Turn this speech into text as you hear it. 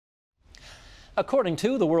According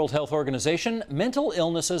to the World Health Organization, mental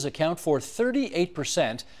illnesses account for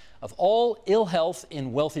 38% of all ill health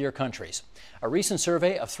in wealthier countries. A recent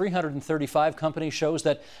survey of 335 companies shows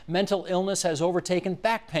that mental illness has overtaken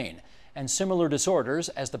back pain and similar disorders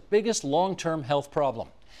as the biggest long-term health problem.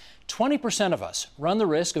 20% of us run the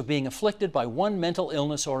risk of being afflicted by one mental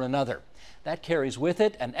illness or another. That carries with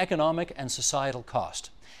it an economic and societal cost.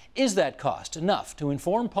 Is that cost enough to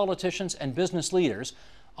inform politicians and business leaders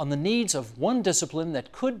on the needs of one discipline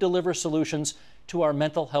that could deliver solutions to our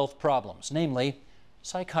mental health problems, namely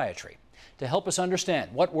psychiatry? To help us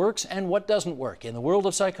understand what works and what doesn't work in the world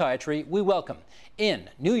of psychiatry, we welcome in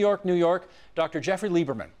New York, New York, Dr. Jeffrey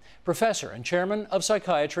Lieberman, professor and chairman of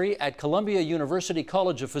psychiatry at Columbia University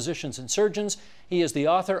College of Physicians and Surgeons. He is the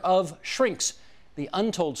author of Shrinks, The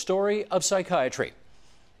Untold Story of Psychiatry.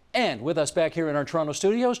 And with us back here in our Toronto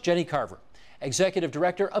studios, Jenny Carver, executive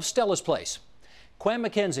director of Stella's Place, Quam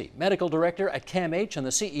McKenzie, medical director at CAMH and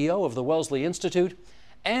the CEO of the Wellesley Institute,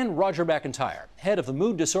 and Roger McIntyre, head of the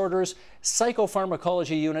Mood Disorders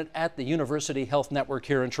Psychopharmacology Unit at the University Health Network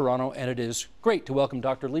here in Toronto. And it is great to welcome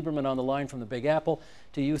Dr. Lieberman on the line from the Big Apple.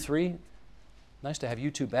 To you three, nice to have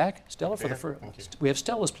you two back. Stella, for the first, we have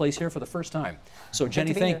Stella's Place here for the first time. So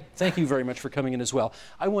Jenny, thank you very much for coming in as well.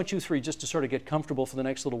 I want you three just to sort of get comfortable for the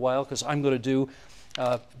next little while, because I'm going to do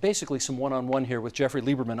basically some one-on-one here with Jeffrey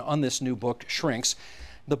Lieberman on this new book, Shrinks.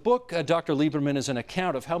 The book, Dr. Lieberman, is an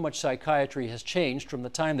account of how much psychiatry has changed from the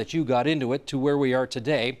time that you got into it to where we are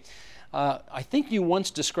today. I think you once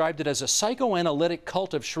described it as a psychoanalytic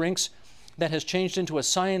cult of shrinks that has changed into a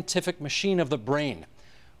scientific machine of the brain.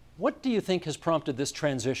 What do you think has prompted this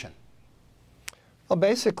transition? Well,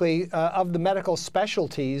 basically, of the medical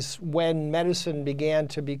specialties, when medicine began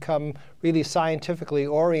to become really scientifically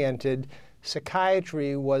oriented,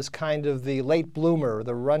 psychiatry was kind of the late bloomer,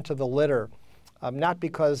 the runt of the litter. Not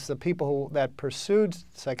because the people that pursued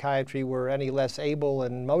psychiatry were any less able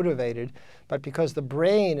and motivated, but because the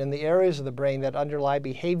brain and the areas of the brain that underlie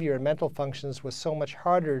behavior and mental functions was so much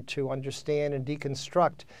harder to understand and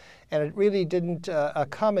deconstruct. And it really didn't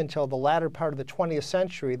come until the latter part of the 20th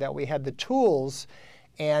century that we had the tools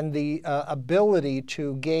and the ability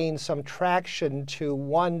to gain some traction to,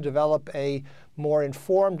 one, develop a more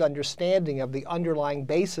informed understanding of the underlying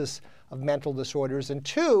basis of mental disorders, and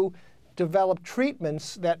two, develop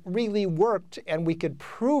treatments that really worked, and we could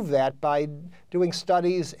prove that by doing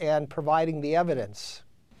studies and providing the evidence.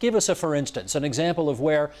 Give us, for instance, an example of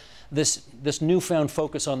where this newfound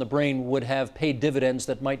focus on the brain would have paid dividends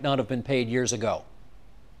that might not have been paid years ago.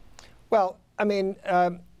 Well, I mean,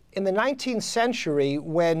 in the 19th century,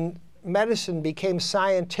 when medicine became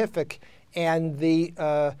scientific and the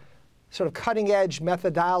sort of cutting-edge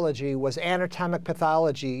methodology was anatomic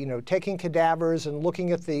pathology, you know, taking cadavers and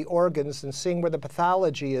looking at the organs and seeing where the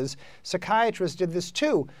pathology is. Psychiatrists did this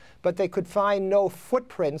too, but they could find no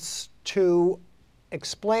footprints to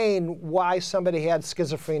explain why somebody had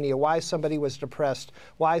schizophrenia, why somebody was depressed,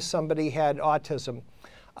 why somebody had autism.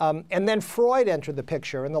 And then Freud entered the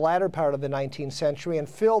picture in the latter part of the 19th century and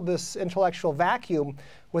filled this intellectual vacuum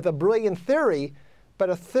with a brilliant theory, but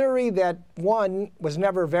a theory that, one, was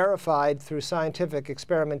never verified through scientific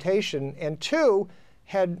experimentation, and two,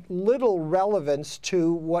 had little relevance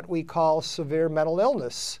to what we call severe mental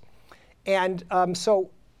illness. And so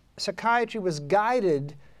psychiatry was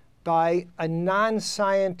guided by a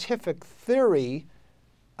non-scientific theory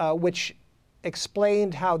which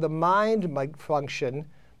explained how the mind might function,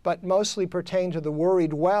 but mostly pertained to the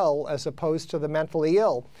worried well as opposed to the mentally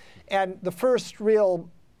ill. And the first real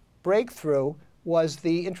breakthrough was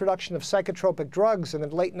the introduction of psychotropic drugs in the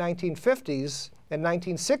late 1950s and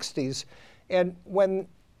 1960s. And when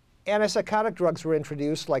antipsychotic drugs were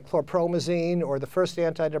introduced, like chlorpromazine or the first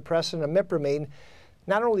antidepressant, imipramine,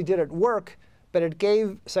 not only did it work, but it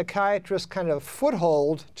gave psychiatrists kind of a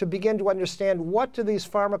foothold to begin to understand what do these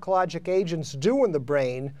pharmacologic agents do in the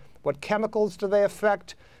brain, what chemicals do they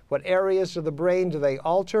affect, what areas of the brain do they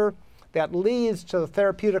alter, that leads to the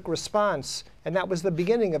therapeutic response. And that was the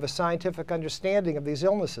beginning of a scientific understanding of these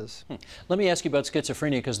illnesses. Let me ask you about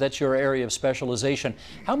schizophrenia, because that's your area of specialization.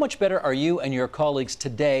 How much better are you and your colleagues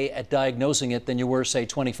today at diagnosing it than you were, say,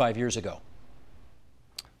 25 years ago?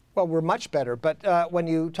 Well, we're much better. But when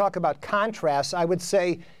you talk about contrasts, I would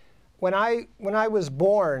say when I was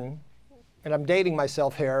born, and I'm dating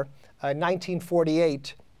myself here,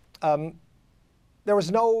 1948, there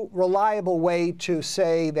was no reliable way to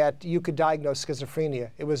say that you could diagnose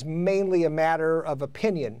schizophrenia. It was mainly a matter of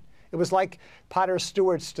opinion. It was like Potter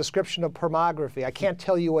Stewart's description of pornography. I can't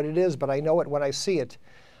tell you what it is, but I know it when I see it.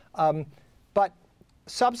 But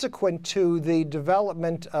subsequent to the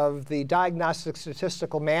development of the Diagnostic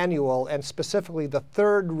Statistical Manual, and specifically the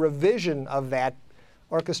third revision of that,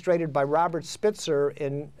 orchestrated by Robert Spitzer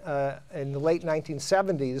in the late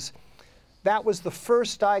 1970s, that was the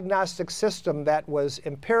first diagnostic system that was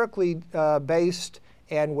empirically based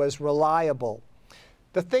and was reliable.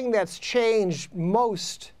 The thing that's changed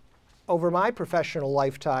most over my professional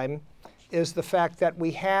lifetime is the fact that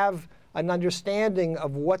we have an understanding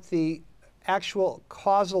of what the actual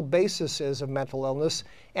causal basis is of mental illness,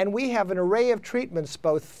 and we have an array of treatments,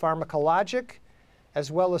 both pharmacologic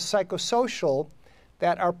as well as psychosocial,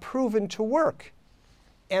 that are proven to work.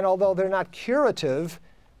 And although they're not curative,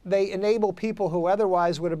 they enable people who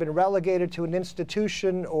otherwise would have been relegated to an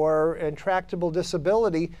institution or intractable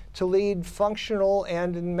disability to lead functional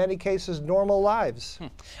and, in many cases, normal lives.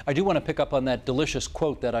 I do want to pick up on that delicious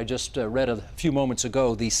quote that I just read a few moments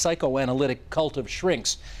ago, the psychoanalytic cult of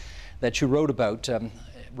shrinks that you wrote about,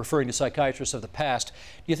 referring to psychiatrists of the past.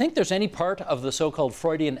 Do you think there's any part of the so-called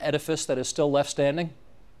Freudian edifice that is still left standing?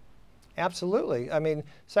 Absolutely. I mean,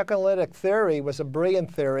 psychoanalytic theory was a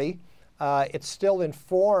brilliant theory. It still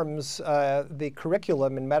informs the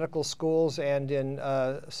curriculum in medical schools and in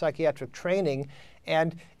psychiatric training,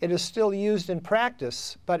 and it is still used in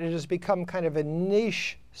practice, but it has become kind of a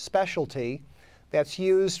niche specialty that's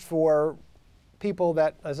used for people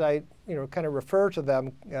that, as I kind of refer to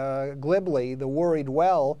them glibly, the worried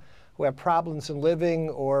well, who have problems in living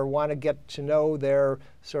or want to get to know their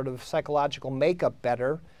sort of psychological makeup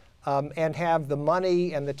better, and have the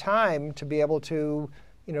money and the time to be able to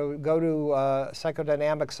go to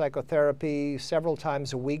psychodynamic psychotherapy several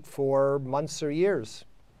times a week for months or years.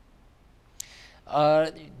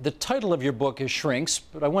 The title of your book is Shrinks,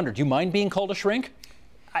 but I wonder, do you mind being called a shrink?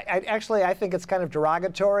 Actually, I think it's kind of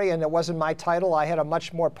derogatory, and it wasn't my title. I had a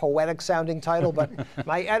much more poetic-sounding title, but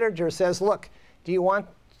my editor says, look, do you want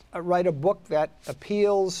to write a book that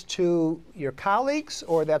appeals to your colleagues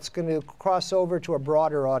or that's going to cross over to a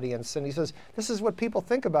broader audience? And he says, this is what people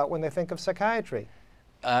think about when they think of psychiatry.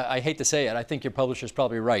 I hate to say it, I think your publisher's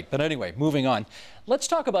probably right. But anyway, moving on. Let's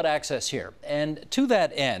talk about access here. And to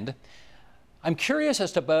that end, I'm curious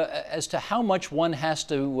as to how much one has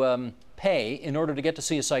to pay in order to get to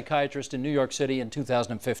see a psychiatrist in New York City in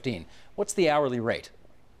 2015. What's the hourly rate?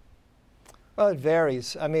 Well, it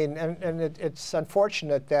varies. I mean, it's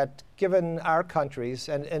unfortunate that given our countries,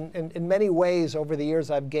 and in many ways over the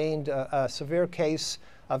years I've gained a severe case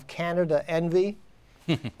of Canada envy.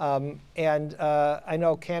 I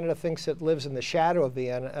know Canada thinks it lives in the shadow of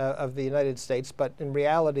the United States, but in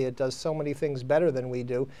reality it does so many things better than we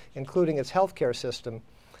do, including its healthcare system.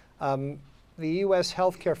 The U.S.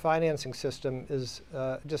 healthcare financing system is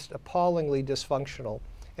just appallingly dysfunctional.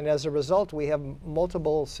 And as a result, we have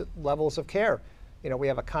multiple levels of care. We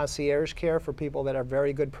have a concierge care for people that have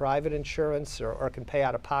very good private insurance or can pay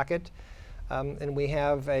out of pocket. And we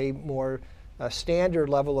have a more standard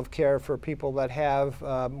level of care for people that have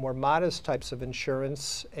more modest types of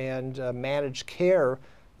insurance and managed care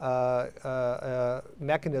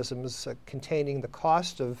mechanisms containing the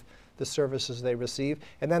cost of the services they receive.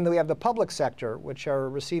 And then we have the public sector, which are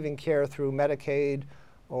receiving care through Medicaid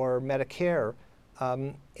or Medicare.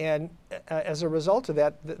 And as a result of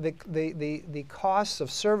that, the costs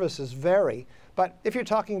of services vary. But if you're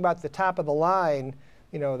talking about the top of the line,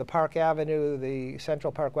 the Park Avenue, the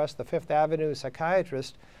Central Park West, the Fifth Avenue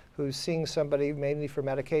psychiatrist who's seeing somebody mainly for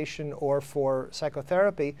medication or for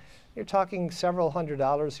psychotherapy, you're talking several $100s,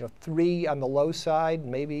 $300 on the low side,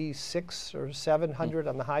 maybe $600 or $700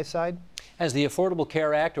 on the high side. Has the Affordable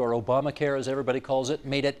Care Act, or Obamacare as everybody calls it,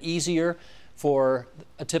 made it easier for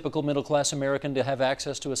a typical middle-class American to have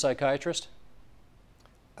access to a psychiatrist?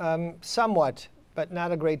 Somewhat, but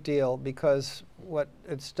not a great deal, because what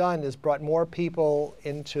it's done is brought more people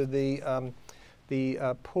into the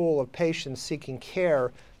pool of patients seeking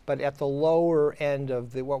care, but at the lower end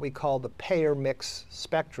of what we call the payer mix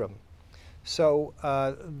spectrum. So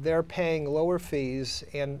they're paying lower fees,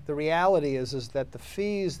 and the reality is that the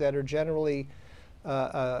fees that are generally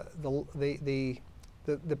the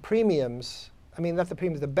premiums, I mean not the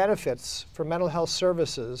premiums, the benefits for mental health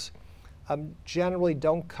services generally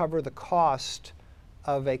don't cover the cost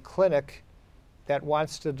of a clinic that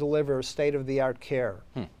wants to deliver state-of-the-art care.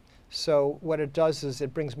 So what it does is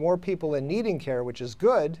it brings more people in needing care, which is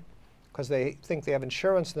good, because they think they have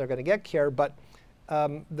insurance and they're going to get care, but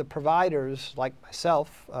the providers, like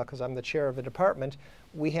myself, because I'm the chair of a department,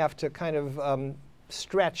 we have to kind of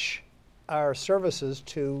stretch our services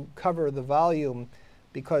to cover the volume,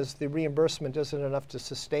 because the reimbursement isn't enough to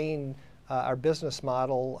sustain our business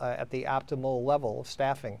model at the optimal level of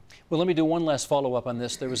staffing. Well, let me do one last follow-up on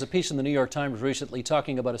this. There was a piece in the New York Times recently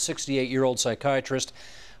talking about a 68-year-old psychiatrist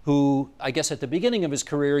who, I guess at the beginning of his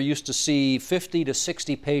career, used to see 50 to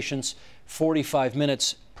 60 patients, 45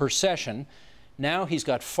 minutes per session. Now he's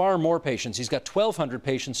got far more patients. He's got 1,200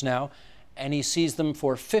 patients now, and he sees them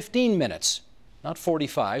for 15 minutes, not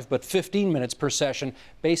 45, but 15 minutes per session,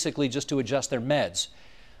 basically just to adjust their meds.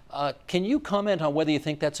 Can you comment on whether you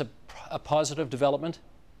think that's a positive development?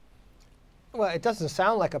 Well, it doesn't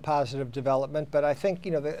sound like a positive development, but I think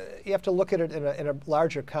you have to look at it in a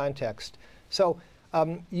larger context. So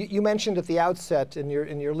you mentioned at the outset in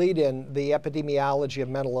your lead-in the epidemiology of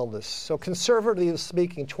mental illness. So conservatively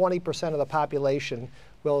speaking, 20% of the population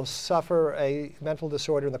will suffer a mental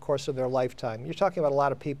disorder in the course of their lifetime. You're talking about a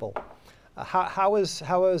lot of people. How is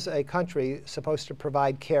a country supposed to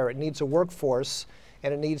provide care? It needs a workforce,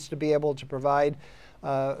 and it needs to be able to provide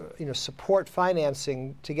support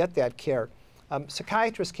financing to get that care.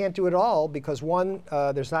 Psychiatrists can't do it all because, one,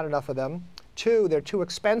 there's not enough of them. Two, they're too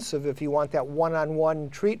expensive if you want that one-on-one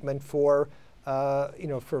treatment for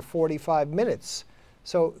 45 minutes.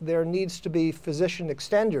 So there needs to be physician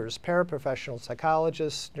extenders, paraprofessionals,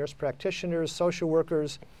 psychologists, nurse practitioners, social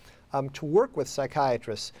workers to work with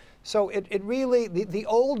psychiatrists. So it really, the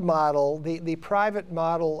old model, the private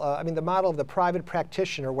model, the model of the private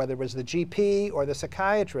practitioner, whether it was the GP or the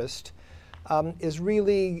psychiatrist, is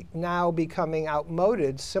really now becoming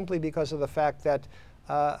outmoded simply because of the fact that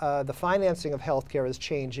the financing of healthcare is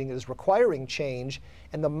changing, is requiring change,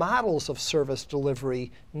 and the models of service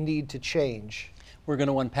delivery need to change. We're going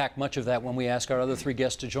to unpack much of that when we ask our other three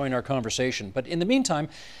guests to join our conversation. But in the meantime,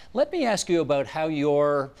 let me ask you about how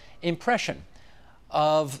your impression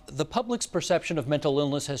of the public's perception of mental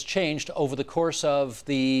illness has changed over the course of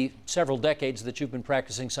the several decades that you've been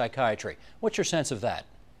practicing psychiatry. What's your sense of that?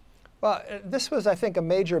 Well, this was, I think, a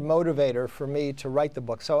major motivator for me to write the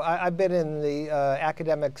book. So I've been in the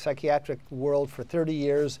academic psychiatric world for 30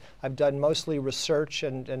 years. I've done mostly research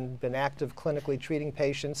and been active clinically treating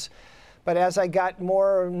patients. But as I got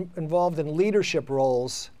more involved in leadership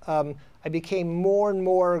roles, I became more and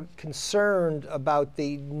more concerned about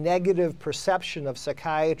the negative perception of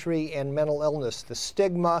psychiatry and mental illness, the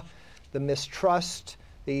stigma, the mistrust,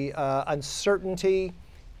 the uncertainty.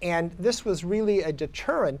 And this was really a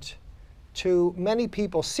deterrent to many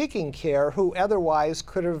people seeking care who otherwise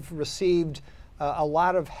could have received a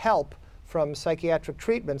lot of help from psychiatric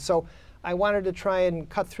treatment. So I wanted to try and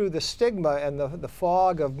cut through the stigma and the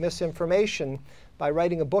fog of misinformation by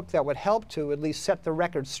writing a book that would help to at least set the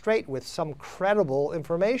record straight with some credible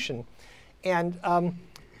information. And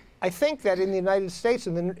I think that in the United States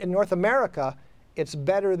and in North America, it's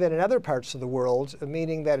better than in other parts of the world,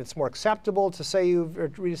 meaning that it's more acceptable to say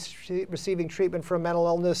you're receiving treatment for a mental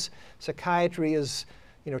illness. Psychiatry is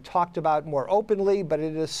talked about more openly, but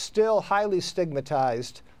it is still highly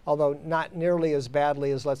stigmatized, although not nearly as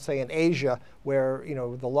badly as, let's say, in Asia, where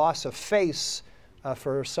the loss of face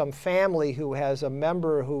for some family who has a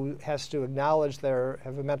member who has to acknowledge they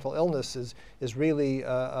have a mental illness is really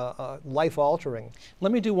life-altering.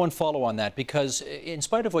 Let me do one follow on that, because in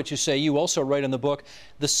spite of what you say, you also write in the book,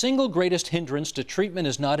 the single greatest hindrance to treatment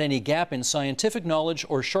is not any gap in scientific knowledge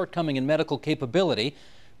or shortcoming in medical capability,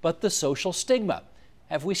 but the social stigma.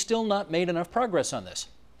 Have we still not made enough progress on this?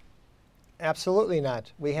 Absolutely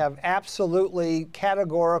not. We have absolutely,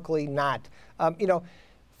 categorically not.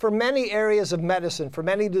 For many areas of medicine, for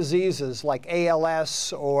many diseases like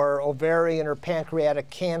ALS or ovarian or pancreatic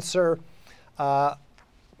cancer,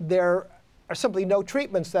 there are simply no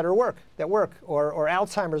treatments that work, or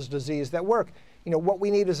Alzheimer's disease that work. What we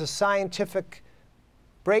need is a scientific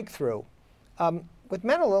breakthrough. With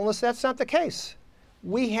mental illness, that's not the case.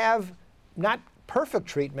 We have not perfect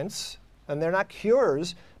treatments, and they're not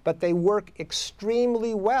cures, but they work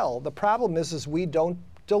extremely well. The problem is we don't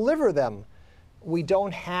deliver them. We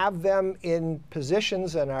don't have them in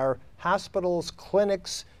positions in our hospitals,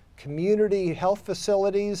 clinics, community health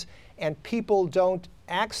facilities, and people don't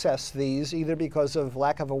access these either because of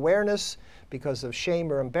lack of awareness, because of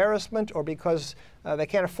shame or embarrassment, or because they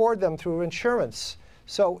can't afford them through insurance.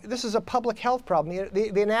 So this is a public health problem.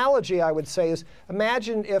 The analogy I would say is,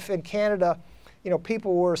 imagine if in Canada,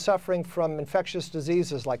 people were suffering from infectious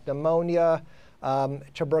diseases like pneumonia,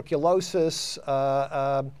 tuberculosis,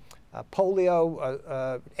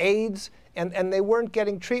 polio, AIDS, and they weren't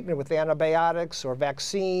getting treatment with antibiotics or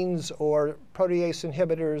vaccines or protease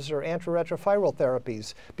inhibitors or antiretroviral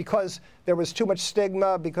therapies because there was too much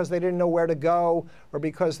stigma, because they didn't know where to go, or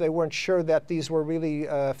because they weren't sure that these were really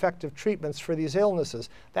effective treatments for these illnesses.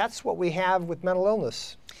 That's what we have with mental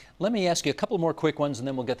illness. Let me ask you a couple more quick ones, and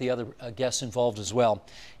then we'll get the other guests involved as well.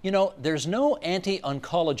 You know, there's no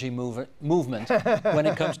anti-oncology movement when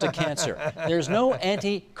it comes to cancer. There's no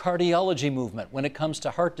anti-cardiology movement when it comes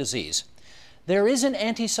to heart disease. There is an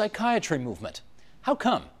anti-psychiatry movement. How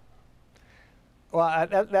come? Well,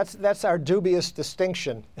 that's our dubious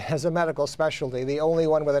distinction as a medical specialty, the only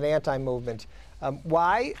one with an anti-movement.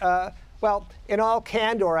 Why? Well, in all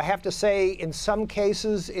candor, I have to say in some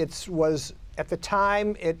cases it was, at the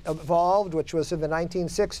time it evolved, which was in the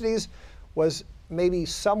 1960s, was maybe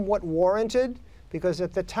somewhat warranted, because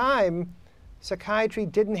at the time psychiatry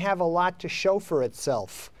didn't have a lot to show for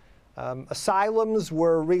itself. Asylums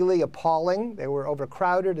were really appalling. They were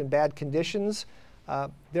overcrowded in bad conditions.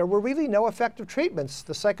 There were really no effective treatments.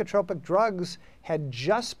 The psychotropic drugs had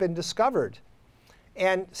just been discovered.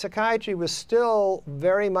 And psychiatry was still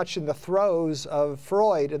very much in the throes of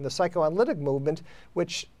Freud and the psychoanalytic movement,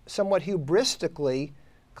 which somewhat hubristically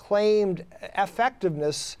claimed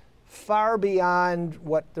effectiveness far beyond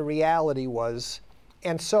what the reality was.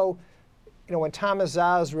 And so, you know, when Thomas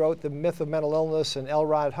Szasz wrote The Myth of Mental Illness, and L.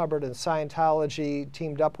 Ron Hubbard and Scientology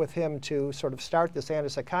teamed up with him to sort of start this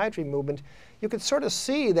anti-psychiatry movement, you could sort of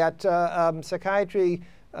see that psychiatry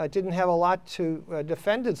didn't have a lot to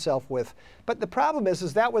defend itself with. But the problem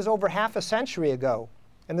is that was over half a century ago,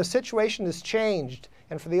 and the situation has changed.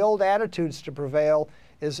 And for the old attitudes to prevail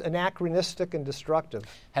is anachronistic and destructive.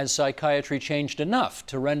 Has psychiatry changed enough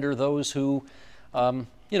to render those who,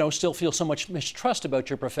 you know, still feel so much mistrust about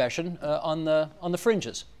your profession on the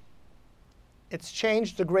fringes? It's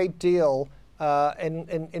changed a great deal.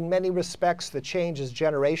 In many respects, the change is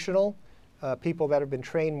generational. People that have been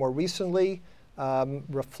trained more recently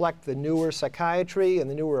reflect the newer psychiatry and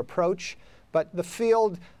the newer approach. But the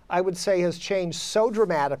field, I would say, has changed so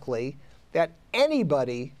dramatically that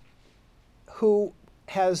anybody who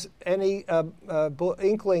has any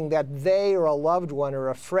inkling that they or a loved one or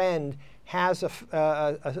a friend has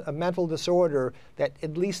a mental disorder that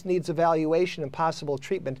at least needs evaluation and possible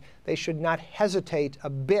treatment, they should not hesitate a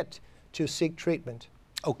bit to seek treatment.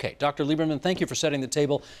 Okay, Dr. Lieberman, thank you for setting the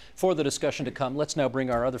table for the discussion to come. Let's now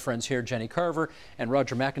bring our other friends here, Jenny Carver and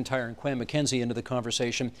Roger McIntyre and Quam McKenzie, into the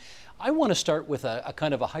conversation. I want to start with a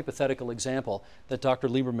kind of a hypothetical example that Dr.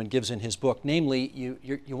 Lieberman gives in his book. Namely,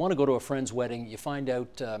 you want to go to a friend's wedding, you find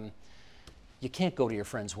out you can't go to your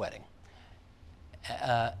friend's wedding.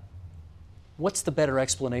 What's the better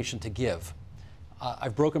explanation to give?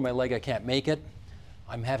 I've broken my leg, I can't make it.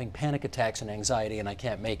 I'm having panic attacks and anxiety and I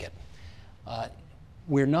can't make it.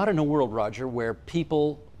 We're not in a world, Roger, where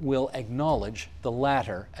people will acknowledge the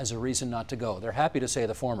latter as a reason not to go. They're happy to say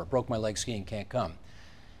the former, broke my leg skiing, can't come.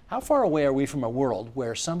 How far away are we from a world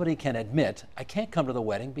where somebody can admit, I can't come to the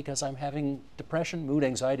wedding because I'm having depression, mood,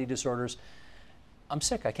 anxiety disorders, I'm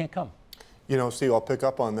sick, I can't come? You know, Steve, I'll pick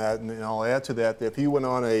up on that, and I'll add to that, if you went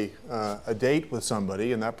on a date with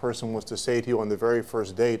somebody and that person was to say to you on the very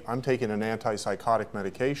first date, I'm taking an antipsychotic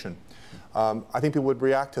medication, I think people would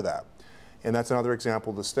react to that. And that's another example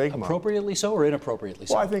of the stigma. Appropriately so or inappropriately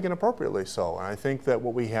so? Well, I think inappropriately so. And I think that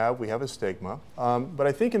what we have a stigma. But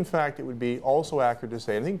I think, in fact, it would be also accurate to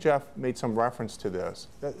say, and I think Jeff made some reference to this,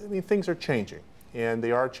 that, I mean, things are changing. And they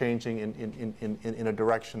are changing in a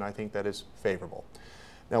direction, I think, that is favorable.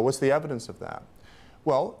 Now, what's the evidence of that?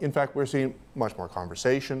 Well, in fact, we're seeing much more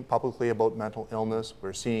conversation publicly about mental illness.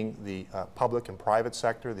 We're seeing the public and private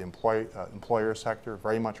sector, the employer sector,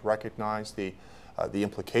 very much recognize the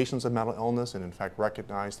implications of mental illness and, in fact,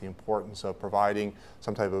 recognize the importance of providing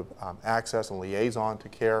some type of access and liaison to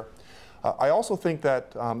care. I also think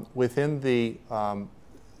that within the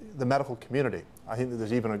medical community, I think that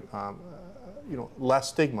there's even less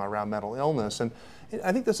stigma around mental illness. And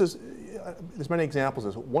I think this is, there's many examples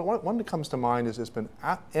of this. One that comes to mind is it's been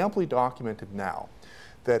amply documented now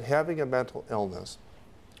that having a mental illness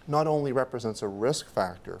not only represents a risk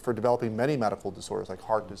factor for developing many medical disorders like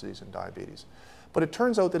heart disease and diabetes, but it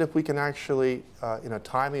turns out that if we can actually, in a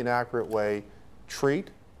timely and accurate way, treat,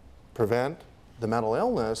 prevent the mental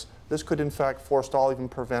illness, this could in fact forestall, even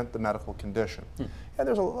prevent the medical condition. And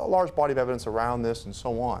there's a large body of evidence around this and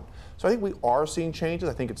so on. So I think we are seeing changes.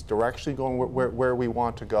 I think it's directionally going where we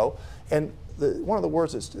want to go. And one of the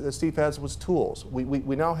words that Steve had was tools.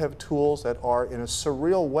 We now have tools that are, in a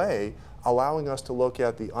surreal way, allowing us to look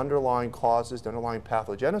at the underlying causes, the underlying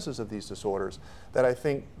pathogenesis of these disorders, that I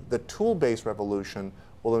think the tool-based revolution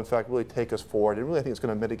will in fact really take us forward, and really I think it's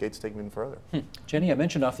going to mitigate stigma even further. Jenny, I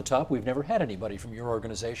mentioned off the top we've never had anybody from your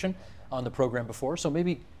organization on the program before, so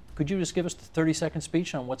maybe Could you just give us the 30-second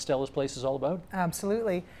speech on what Stella's Place is all about?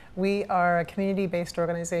 Absolutely. We are a community-based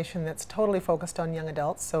organization that's totally focused on young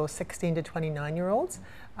adults, so 16 to 29-year-olds.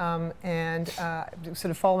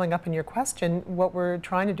 Sort of following up on your question, what we're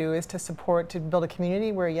trying to do is to build a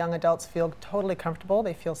community where young adults feel totally comfortable,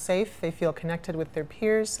 they feel safe, they feel connected with their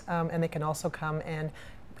peers, and they can also come and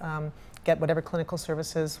get whatever clinical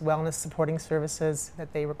services, wellness supporting services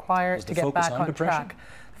that they require to get back on track.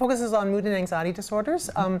 The focus is on mood and anxiety disorders.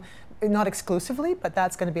 Not exclusively, but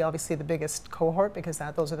that's going to be obviously the biggest cohort because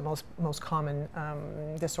those are the most common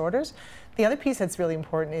disorders. The other piece that's really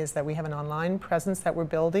important is that we have an online presence that we're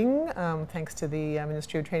building thanks to the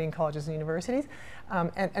Ministry of Training Colleges and Universities.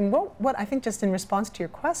 What I think, just in response to your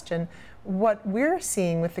question, what we're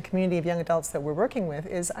seeing with the community of young adults that we're working with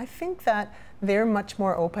is I think that they're much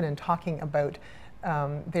more open in talking about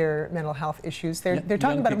their mental health issues. They're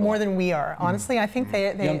talking about it more than we are. Honestly, I think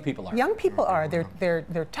they young people are. Young people are.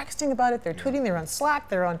 They're texting about it. They're tweeting. They're on Slack.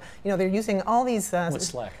 They're on. They're using all these. What's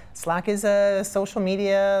Slack? Slack is a social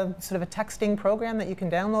media sort of a texting program that you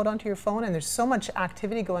can download onto your phone, and there's so much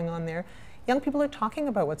activity going on there. Young people are talking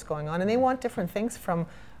about what's going on, and they want different things from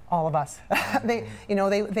all of us. They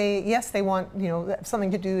want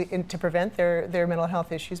something to do to prevent their mental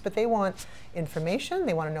health issues, but they want information.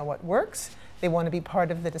 They want to know what works. They want to be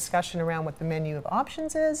part of the discussion around what the menu of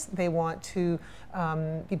options is. They want to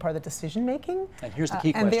be part of the decition making. And here's the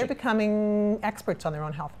key question. And they're becoming experts on their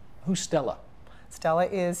own health. Who's Stella? Stella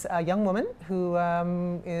is a young woman who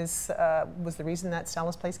was the reason that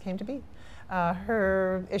Stella's Place came to be.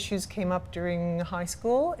 Her issues came up during high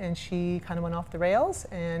school, and she kind of went off the rails,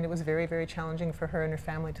 and it was very, very challenging for her and her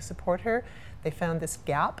family to support her. They found this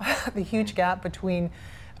gap, the huge gap between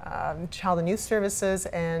child and youth services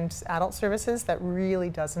and adult services that really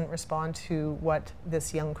doesn't respond to what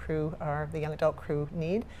this young crew, or the young adult crew,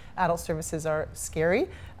 need. Adult services are scary,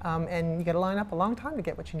 and you got to line up a long time to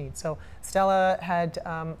get what you need. So Stella had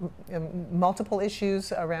multiple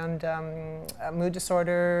issues around mood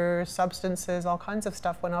disorder, substances, all kinds of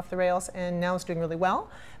stuff went off the rails, and now is doing really well.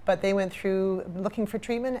 But they went through looking for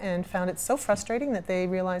treatment and found it so frustrating that they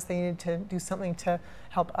realized they needed to do something to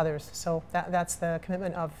help others. So that's the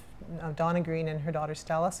commitment of Donna Green and her daughter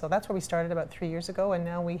Stella. So that's where we started about 3 years ago, and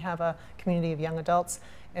now we have a community of young adults,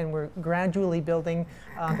 and we're gradually building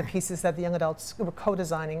the pieces that the young adults, we're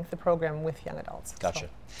co-designing the program with young adults. Gotcha.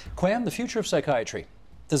 Quam, the future of psychiatry,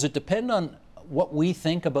 does it depend on what we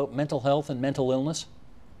think about mental health and mental illness?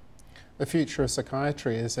 The future of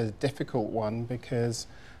psychiatry is a difficult one because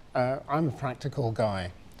I'm a practical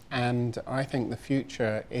guy, and I think the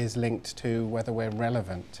future is linked to whether we're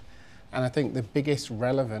relevant. And I think the biggest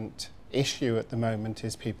relevant issue at the moment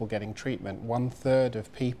is people getting treatment. 1/3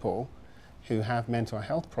 of people who have mental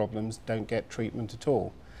health problems don't get treatment at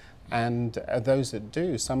all. And those that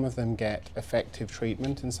do, some of them get effective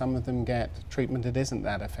treatment and some of them get treatment that isn't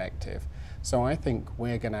that effective. So I think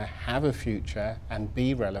we're going to have a future and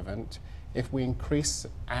be relevant if we increase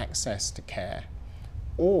access to care,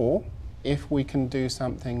 or if we can do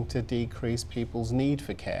something to decrease people's need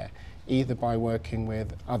for care, either by working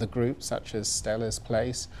with other groups such as Stella's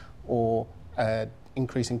Place, or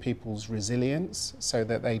increasing people's resilience so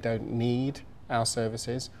that they don't need our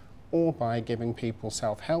services, or by giving people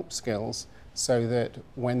self-help skills so that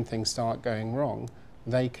when things start going wrong,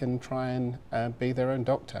 they can try and be their own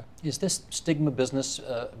doctor. Is this stigma business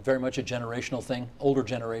very much a generational thing? Older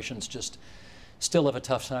generations just still have a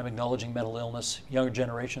tough time acknowledging mental illness, younger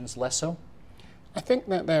generations less so? I think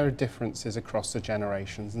that there are differences across the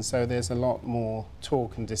generations, and so there's a lot more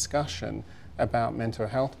talk and discussion about mental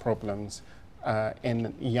health problems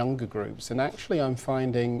in younger groups. And actually I'm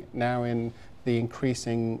finding now in the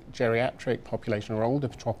increasing geriatric population or older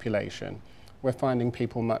population, we're finding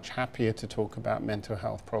people much happier to talk about mental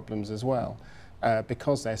health problems as well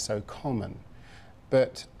because they're so common.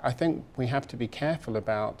 But I think we have to be careful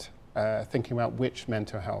about thinking about which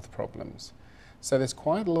mental health problems. So there's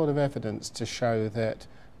quite a lot of evidence to show that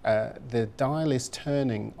the dial is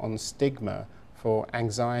turning on stigma for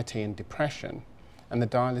anxiety and depression, and the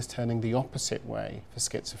dial is turning the opposite way for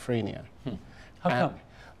schizophrenia. How come?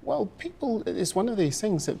 Well, it's one of these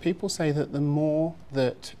things that people say that the more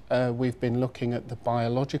that we've been looking at the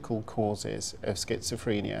biological causes of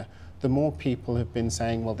schizophrenia, the more people have been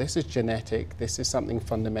saying, well, this is genetic, this is something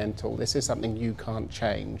fundamental, this is something you can't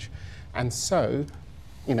change. And so,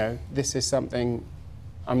 you know, this is something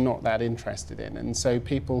I'm not that interested in. And so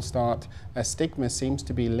people start, stigma seems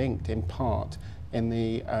to be linked in part in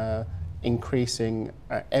the increasing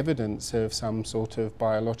evidence of some sort of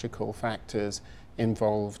biological factors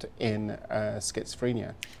involved in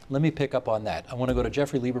schizophrenia. Let me pick up on that. I want to go to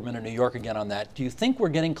Jeffrey Lieberman in New York again on that. Do you think we're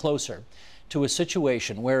getting closer to a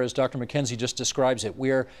situation where, as Dr. McKenzie just describes it,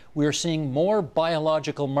 we're seeing more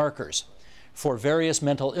biological markers for various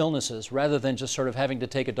mental illnesses rather than just sort of having to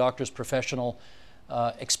take a doctor's professional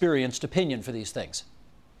experienced opinion for these things?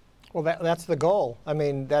 Well, that's the goal. I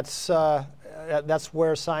mean, that's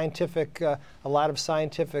where scientific, a lot of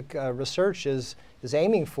scientific research is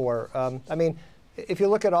aiming for. I mean, if you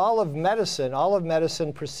look at all of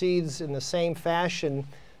medicine proceeds in the same fashion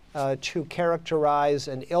to characterize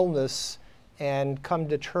an illness and come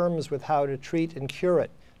to terms with how to treat and cure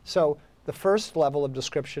it. So the first level of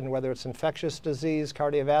description, whether it's infectious disease,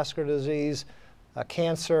 cardiovascular disease,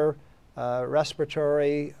 cancer,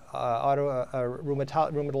 respiratory,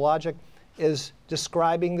 rheumatologic, is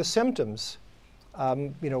describing the symptoms.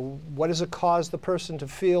 You know, what does it cause the person to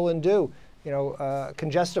feel and do? You know,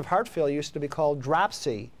 congestive heart failure used to be called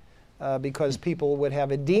dropsy because people would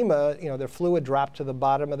have edema, you know, their fluid dropped to the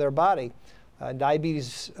bottom of their body.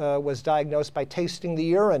 Diabetes was diagnosed by tasting the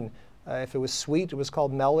urine. If it was sweet, it was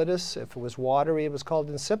called mellitus. If it was watery, it was called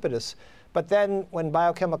insipidus. But then when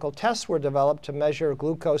biochemical tests were developed to measure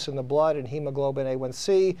glucose in the blood and hemoglobin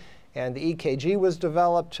A1C, and the EKG was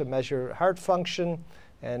developed to measure heart function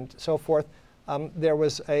and so forth, there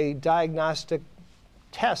was a diagnostic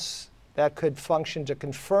test that could function to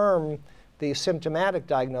confirm the symptomatic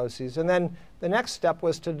diagnoses. And then the next step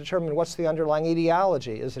was to determine what's the underlying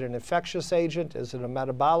etiology. Is it an infectious agent? Is it a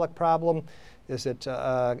metabolic problem? Is it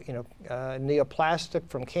neoplastic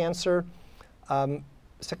from cancer?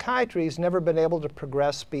 Psychiatry has never been able to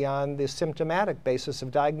progress beyond the symptomatic basis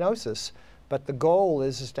of diagnosis. But the goal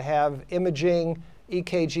is to have imaging,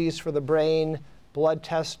 EKGs for the brain, blood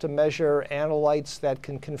tests to measure analytes that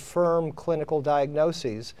can confirm clinical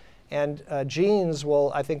diagnoses. And genes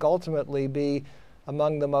will, I think, ultimately be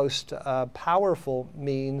among the most powerful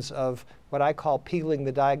means of what I call peeling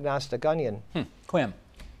the diagnostic onion. Quim.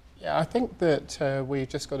 Yeah, I think that we've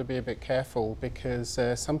just got to be a bit careful because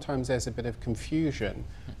sometimes there's a bit of confusion,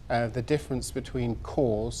 the difference between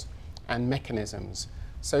cause and mechanisms.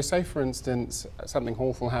 So say, for instance, something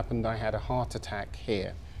awful happened, I had a heart attack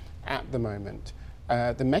here at the moment.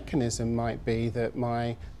 The mechanism might be that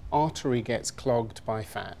my artery gets clogged by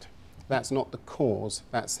fat. That's not the cause,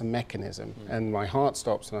 that's the mechanism, and my heart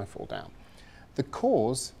stops and I fall down. The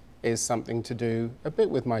cause is something to do a bit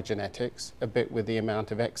with my genetics, a bit with the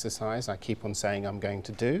amount of exercise I keep on saying I'm going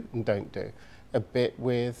to do and don't do, a bit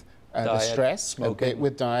with the stress, smoking, a bit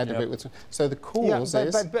with diet, a bit with... So the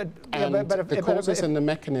causes the causes and the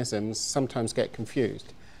mechanisms sometimes get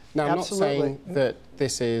confused. Now, I'm not saying that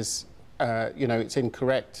this is, you know, it's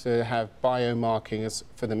incorrect to have biomarkings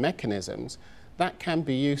for the mechanisms. That can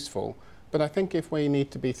be useful, but I think if we need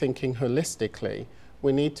to be thinking holistically,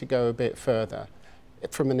 we need to go a bit further.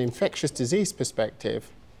 From an infectious disease perspective,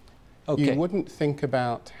 you wouldn't think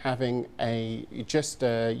about having just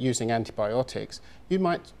using antibiotics. You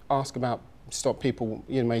might ask about, stop people,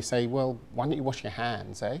 you may say, well, why don't you wash your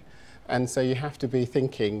hands, eh? And so you have to be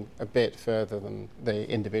thinking a bit further than the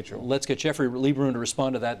individual. Let's get Jeffrey Lieberman to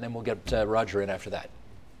respond to that, and then we'll get Roger in after that.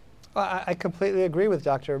 I completely agree with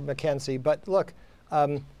Dr. McKenzie, but look,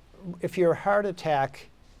 if your heart attack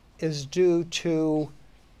is due to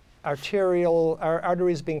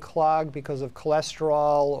arteries being clogged because of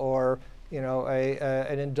cholesterol or, you know,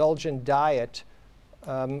 an indulgent diet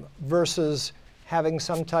versus having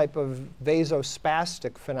some type of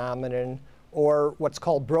vasospastic phenomenon or what's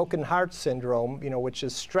called broken heart syndrome, you know, which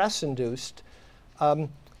is stress-induced, an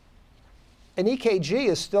EKG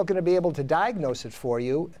is still going to be able to diagnose it for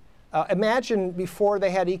you. Imagine before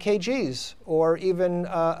they had EKGs or even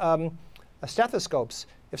stethoscopes.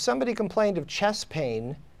 If somebody complained of chest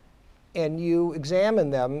pain and you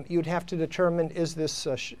examine them, you'd have to determine, is this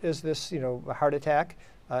you know, a heart attack?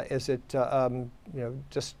 Is it you know,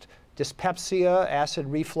 just dyspepsia, acid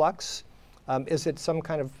reflux? Is it some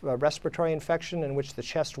kind of respiratory infection in which the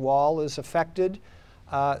chest wall is affected?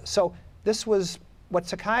 So this was what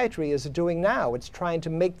psychiatry is doing now. It's trying to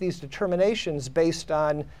make these determinations based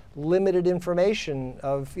on limited information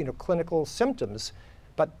of, you know, clinical symptoms.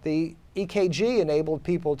 But the EKG enabled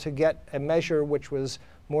people to get a measure which was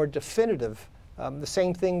more definitive. The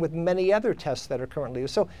same thing with many other tests that are currently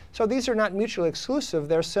used. So these are not mutually exclusive.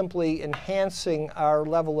 They're simply enhancing our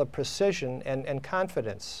level of precision and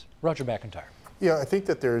confidence. Roger McIntyre. Yeah, I think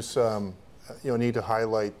that there's you know, need to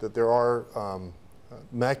highlight that there are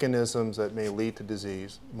mechanisms that may lead to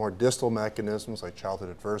disease, more distal mechanisms like childhood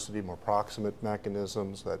adversity, more proximate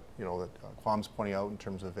mechanisms that, you know, that Quam's pointing out in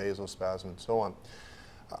terms of vasospasm and so on.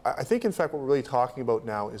 I think, in fact, what we're really talking about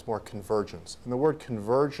now is more convergence. And the word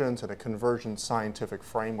convergence and a convergent scientific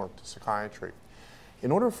framework to psychiatry.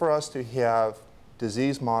 In order for us to have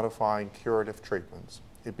disease-modifying curative treatments,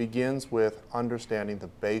 it begins with understanding the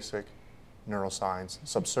basic neuroscience,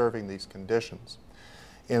 subserving these conditions.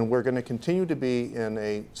 And we're going to continue to be in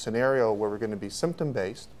a scenario where we're going to be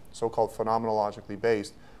symptom-based, so-called phenomenologically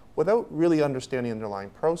based, without really understanding the underlying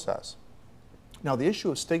process. Now, the issue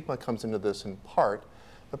of stigma comes into this in part,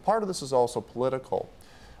 but part of this is also political.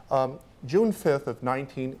 June 5th of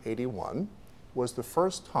 1981 was the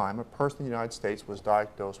first time a person in the United States was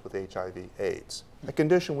diagnosed with HIV/AIDS, a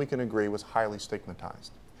condition we can agree was highly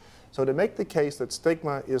stigmatized. So to make the case that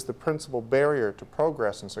stigma is the principal barrier to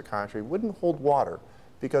progress in psychiatry wouldn't hold water,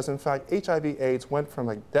 because in fact HIV/AIDS went from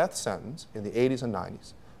a death sentence in the 80s and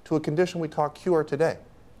 90s to a condition we call cure today.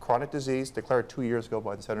 Chronic disease declared 2 years ago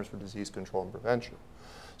by the Centers for Disease Control and Prevention.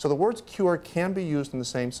 So the words cure can be used in the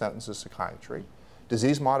same sentence as psychiatry.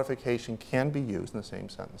 Disease modification can be used in the same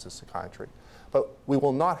sentence as psychiatry. But we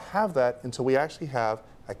will not have that until we actually have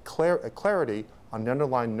a clarity on the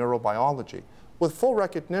underlying neurobiology, with full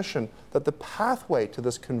recognition that the pathway to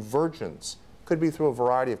this convergence could be through a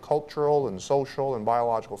variety of cultural and social and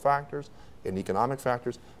biological factors and economic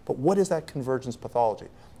factors. But what is that convergence pathology?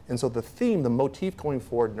 And so the theme, the motif going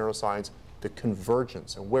forward in neuroscience, the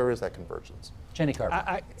convergence. And where is that convergence? Jenny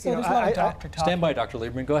Carver. So there's a lot of doctor talk. Stand by, Dr.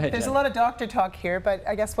 Lieberman. Go ahead, There's Jenny. a lot of doctor talk here, but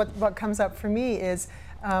I guess what comes up for me is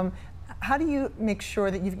how do you make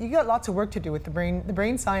sure that you've got lots of work to do with the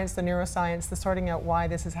brain science, the neuroscience, the sorting out why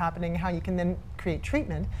this is happening, how you can then create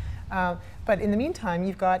treatment. But in the meantime,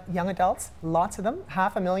 you've got young adults, lots of them,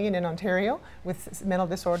 500,000 in Ontario with mental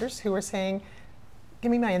disorders, who are saying, give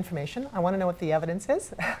me my information. I want to know what the evidence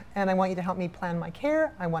is, and I want you to help me plan my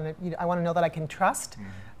care. I want to know that I can trust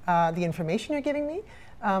the information you're giving me.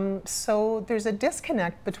 So there's a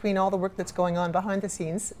disconnect between all the work that's going on behind the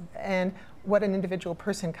scenes and what an individual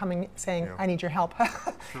person coming saying, I need your help.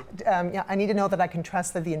 Yeah, I need to know that I can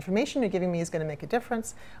trust that the information you're giving me is going to make a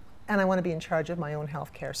difference, and I want to be in charge of my own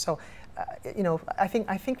health care. So, you know, I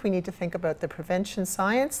think we need to think about the prevention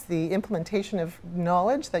science, the implementation of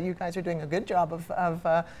knowledge that you guys are doing a good job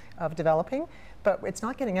of developing, but it's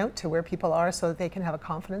not getting out to where people are so that they can have a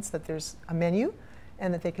confidence that there's a menu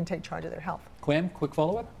and that they can take charge of their health. Quam, quick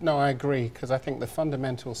follow-up? No, I agree, because I think the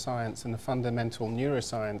fundamental science and the fundamental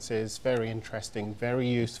neuroscience is very interesting, very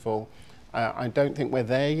useful. I don't think we're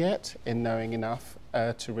there yet in knowing enough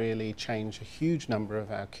to really change a huge number of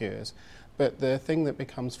our cures. But the thing that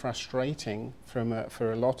becomes frustrating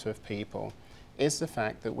for a lot of people is the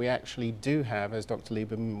fact that we actually do have, as Dr.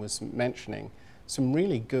 Lieberman was mentioning, some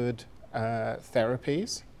really good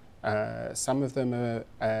therapies. Some of them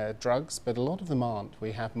are drugs, but a lot of them aren't.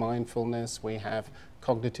 We have mindfulness, we have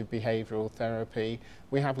cognitive behavioral therapy,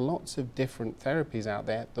 we have lots of different therapies out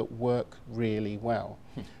there that work really well.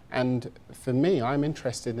 And for me, I'm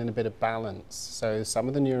interested in a bit of balance. So some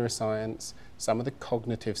of the neuroscience, some of the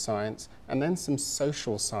cognitive science, and then some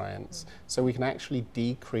social science, so we can actually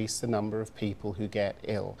decrease the number of people who get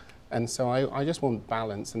ill. And so I just want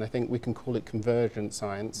balance, and I think we can call it convergent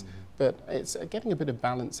science, but it's getting a bit of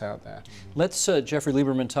balance out there. Let's, Jeffrey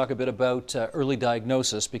Lieberman, talk a bit about early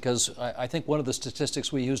diagnosis, because I think one of the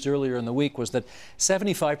statistics we used earlier in the week was that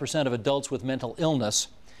 75% of adults with mental illness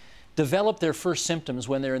develop their first symptoms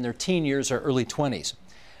when they're in their teen years or early 20s.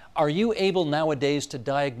 Are you able nowadays to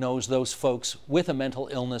diagnose those folks with a mental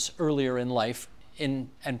illness earlier in life, and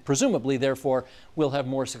presumably, therefore, will have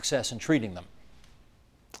more success in treating them?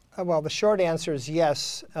 Well, the short answer is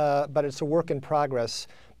yes, but it's a work in progress.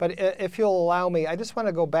 But if you'll allow me, I just want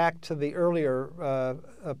to go back to the earlier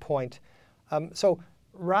point. So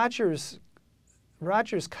Roger's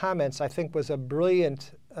comments, I think, was a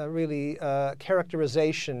brilliant, really,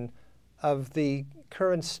 characterization of the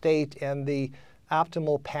current state and the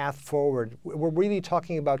optimal path forward. We're really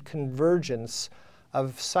talking about convergence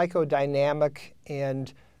of psychodynamic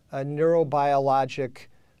and neurobiologic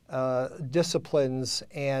disciplines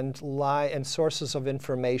and sources of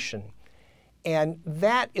information. And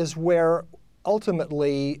that is where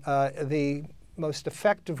ultimately the most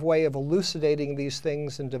effective way of elucidating these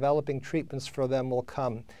things and developing treatments for them will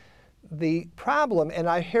come. The problem, and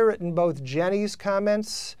I hear it in both Jenny's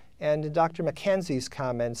comments and Dr. McKenzie's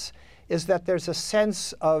comments, is that there's a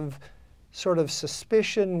sense of sort of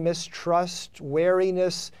suspicion, mistrust,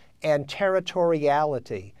 wariness, and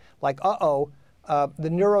territoriality. Like, the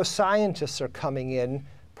neuroscientists are coming in.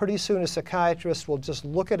 Pretty soon a psychiatrist will just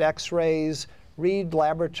look at x-rays, read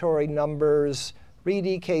laboratory numbers, read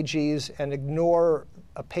EKGs, and ignore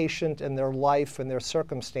a patient and their life and their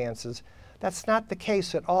circumstances. That's not the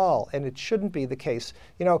case at all, and it shouldn't be the case.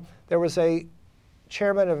 You know, there was a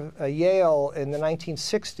chairman of Yale in the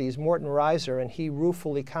 1960s, Morton Reiser, and he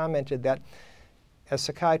ruefully commented that as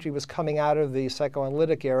psychiatry was coming out of the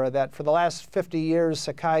psychoanalytic era, that for the last 50 years,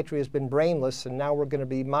 psychiatry has been brainless, and now we're going to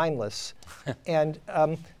be mindless. And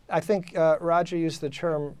I think Roger used the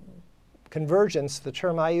term convergence. The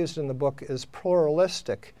term I used in the book is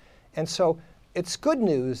pluralistic. And so it's good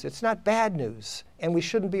news. It's not bad news. And we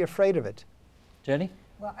shouldn't be afraid of it. Jenny?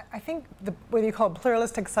 Well, I think whether you call it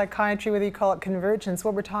pluralistic psychiatry, whether you call it convergence,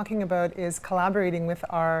 what we're talking about is collaborating with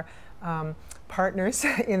our partners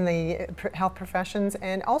in the health professions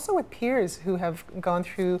and also with peers who have gone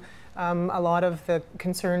through a lot of the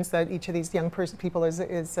concerns that each of these young people is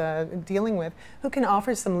dealing with, who can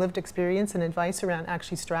offer some lived experience and advice around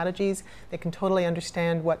actually strategies. They can totally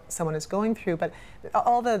understand what someone is going through, but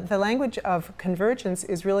all the language of convergence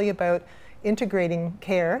is really about integrating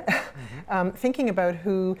care, thinking about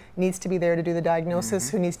who needs to be there to do the diagnosis,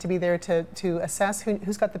 who needs to be there to assess,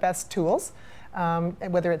 who's got the best tools,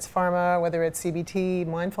 whether it's pharma, whether it's CBT,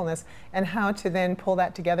 mindfulness, and how to then pull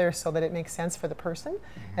that together so that it makes sense for the person.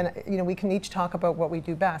 And you know, we can each talk about what we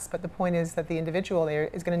do best, but the point is that the individual there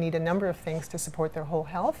is going to need a number of things to support their whole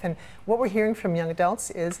health. And what we're hearing from young adults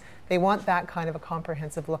is they want that kind of a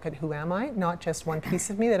comprehensive look at who am I, not just one piece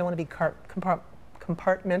of me. They don't want to be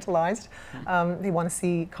compartmentalized. They want to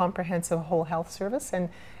see comprehensive whole health service, and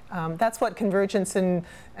that's what convergence and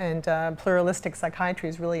pluralistic psychiatry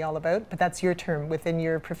is really all about. But that's your term within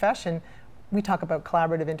your profession. We talk about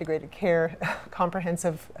collaborative integrated care,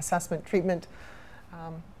 comprehensive assessment, treatment.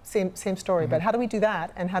 Same story. But how do we do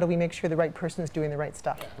that, and how do we make sure the right person is doing the right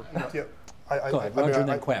stuff? Go ahead, Roger, and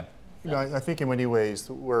then Quam. You know, I think in many ways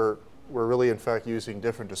we're really in fact using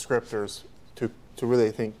different descriptors to really,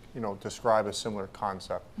 I think, you know, describe a similar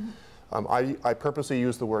concept. I purposely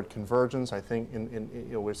use the word convergence. I think you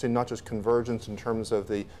know, we're seeing not just convergence in terms of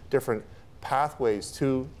the different pathways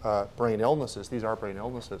to brain illnesses, these are brain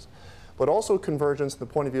illnesses, but also convergence from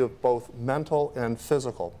the point of view of both mental and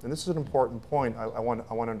physical. And this is an important point I want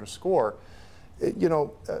to underscore. You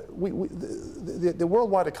know, the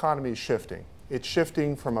worldwide economy is shifting. It's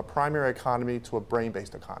shifting from a primary economy to a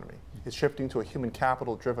brain-based economy. It's shifting to a human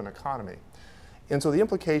capital-driven economy. And so the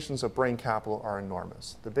implications of brain capital are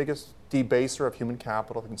enormous. The biggest debaser of human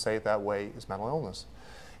capital, if you can say it that way, is mental illness.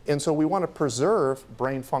 And so we want to preserve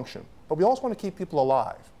brain function, but we also want to keep people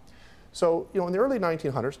alive. So, you know, in the early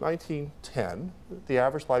 1900s, 1910, the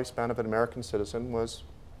average lifespan of an American citizen was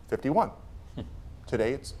 51.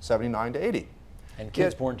 Today it's 79 to 80. And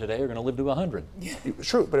kids born today are going to live to 100.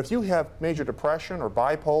 True, but if you have major depression or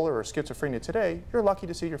bipolar or schizophrenia today, you're lucky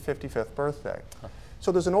to see your 55th birthday.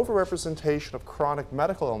 So there's an overrepresentation of chronic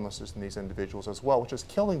medical illnesses in these individuals as well, which is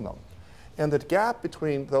killing them. And the gap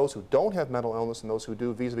between those who don't have mental illness and those who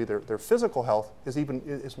do vis-a-vis their physical health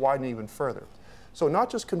is widening even further. So not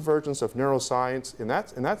just convergence of neuroscience in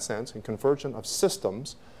that sense, and convergence of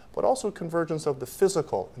systems, but also convergence of the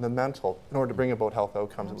physical and the mental in order to bring about health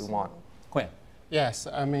outcomes that we want. Quinn. Yes,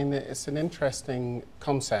 I mean, it's an interesting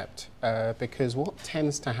concept because what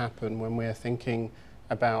tends to happen when we're thinking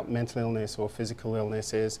about mental illness or physical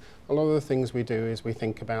illness is a lot of the things we do is we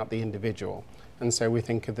think about the individual. And so we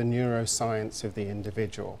think of the neuroscience of the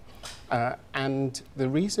individual. And the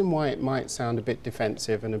reason why it might sound a bit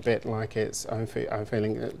defensive and a bit like I'm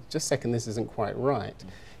feeling, just a second, this isn't quite right,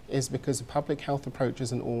 is because the public health approach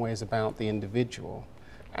isn't always about the individual.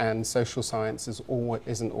 And social science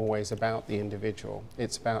isn't always about the individual.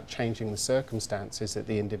 It's about changing the circumstances that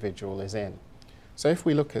the individual is in. So if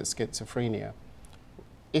we look at schizophrenia,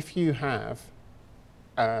 if you have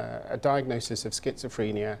a diagnosis of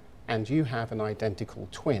schizophrenia and you have an identical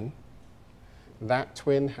twin, that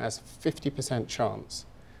twin has 50% chance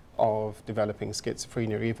of developing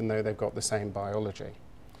schizophrenia even though they've got the same biology.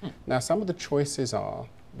 Now, some of the choices are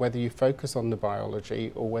whether you focus on the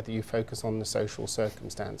biology or whether you focus on the social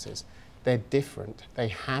circumstances. They're different. They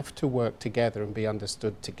have to work together and be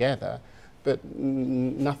understood together, but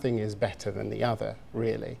nothing is better than the other,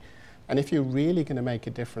 really. And if you're really going to make a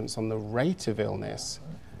difference on the rate of illness,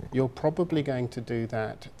 you're probably going to do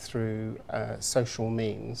that through social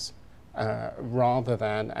means rather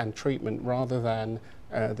than, and treatment rather than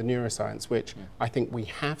the neuroscience, which I think we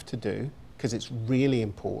have to do because it's really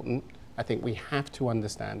important. I think we have to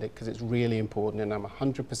understand it because it's really important, and I'm a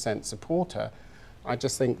 100% supporter. I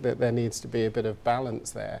just think that there needs to be a bit of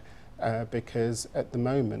balance there because at the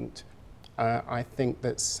moment, I think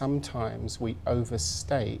that sometimes we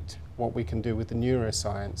overstate what we can do with the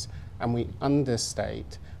neuroscience and we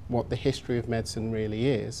understate what the history of medicine really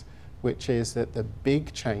is, which is that the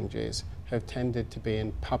big changes have tended to be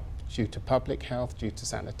in due to public health, due to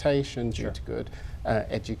sanitation, due to good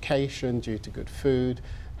education, due to good food.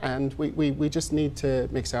 And we just need to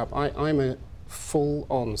mix it up. I'm a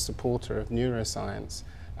full-on supporter of neuroscience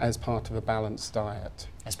as part of a balanced diet.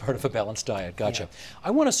 As part of a balanced diet, gotcha. Yeah.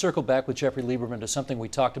 I want to circle back with Jeffrey Lieberman to something we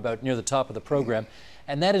talked about near the top of the program,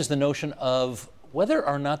 and that is the notion of whether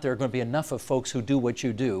or not there are going to be enough of folks who do what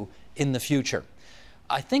you do in the future.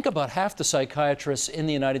 I think about half the psychiatrists in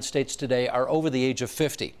the United States today are over the age of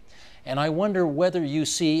 50, and I wonder whether you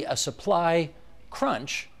see a supply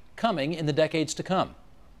crunch coming in the decades to come.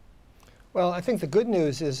 Well, I think the good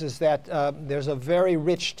news is that there's a very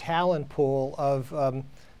rich talent pool of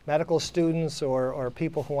medical students or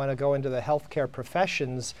people who want to go into the healthcare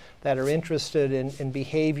professions that are interested in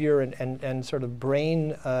behavior and sort of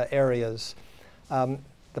brain areas.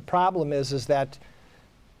 The problem is that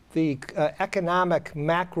the economic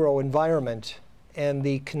macro environment and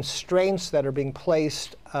the constraints that are being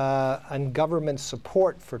placed on government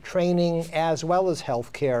support for training as well as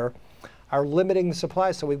healthcare are limiting the supply,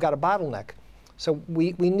 so we've got a bottleneck. So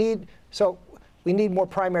we need more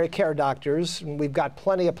primary care doctors, and we've got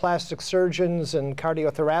plenty of plastic surgeons and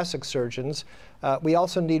cardiothoracic surgeons. We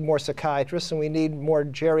also need more psychiatrists, and we need more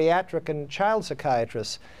geriatric and child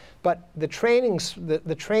psychiatrists. But the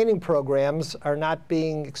training programs are not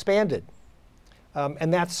being expanded,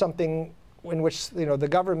 and that's something in which the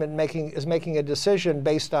government is making a decision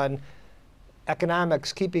based on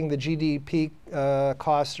economics, keeping the GDP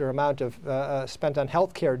cost or amount of spent on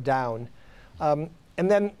healthcare down. And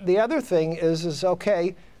then the other thing is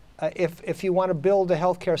okay, if you want to build a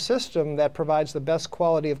healthcare system that provides the best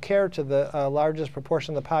quality of care to the largest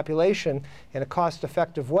proportion of the population in a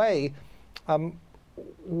cost-effective way,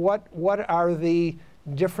 what are the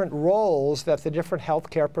different roles that the different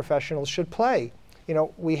healthcare professionals should play?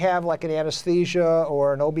 We have like an anesthesia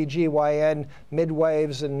or an OBGYN,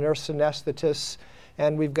 midwives and nurse anesthetists,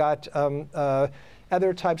 and we've got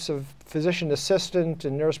other types of physician assistant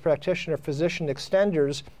and nurse practitioner, physician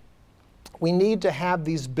extenders. We need to have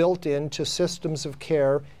these built into systems of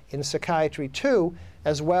care in psychiatry too,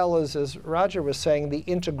 as well as Roger was saying, the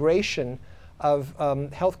integration of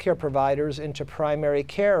healthcare providers into primary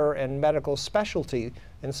care and medical specialty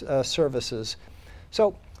and, services.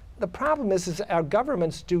 So the problem is our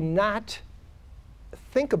governments do not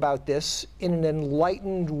think about this in an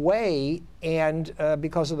enlightened way, and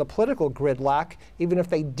because of the political gridlock, even if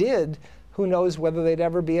they did, who knows whether they'd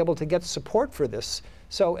ever be able to get support for this.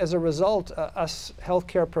 So as a result, us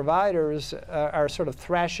healthcare providers are sort of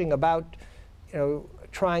thrashing about,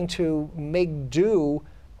 trying to make do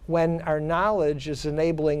when our knowledge is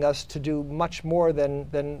enabling us to do much more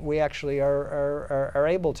than we actually are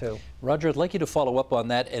able to. Roger, I'd like you to follow up on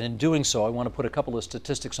that, and in doing so, I want to put a couple of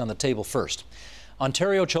statistics on the table first.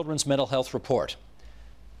 Ontario Children's Mental Health Report.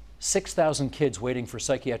 6,000 kids waiting for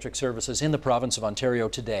psychiatric services in the province of Ontario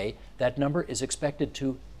today. That number is expected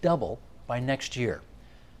to double by next year.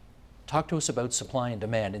 Talk to us about supply and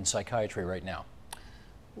demand in psychiatry right now.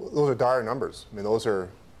 Well, those are dire numbers. I mean, those are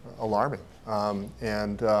alarming.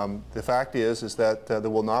 The fact is that there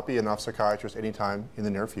will not be enough psychiatrists anytime in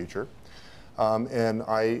the near future. And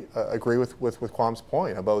I agree with Kwam's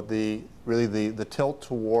point about the tilt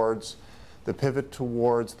towards the pivot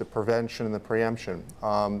towards the prevention and the preemption.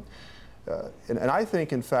 And I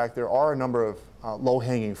think, in fact, there are a number of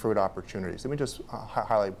low-hanging fruit opportunities. Let me just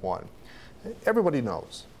highlight one. Everybody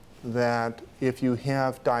knows that if you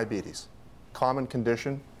have diabetes, common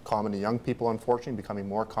condition, common to young people, unfortunately, becoming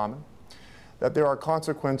more common, that there are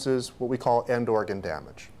consequences, what we call end organ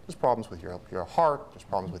damage. There's problems with your heart, there's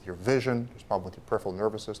problems with your vision, there's problems with your peripheral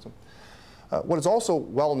nervous system. What is also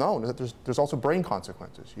well known is that there's also brain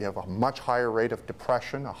consequences. You have a much higher rate of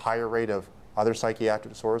depression, a higher rate of other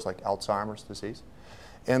psychiatric disorders like Alzheimer's disease.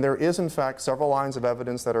 And there is, in fact, several lines of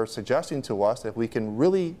evidence that are suggesting to us that if we can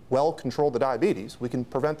really well control the diabetes, we can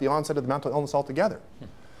prevent the onset of the mental illness altogether.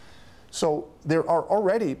 So there are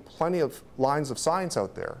already plenty of lines of science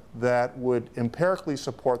out there that would empirically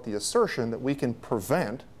support the assertion that we can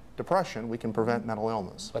prevent depression, we can prevent mental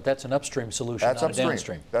illness. But that's an upstream solution, that's not upstream. a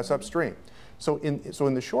downstream. That's upstream. So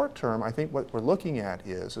in the short term, I think what we're looking at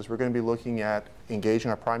is we're going to be looking at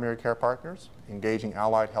engaging our primary care partners, engaging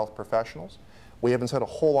allied health professionals. We haven't said a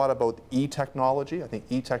whole lot about e-technology. I think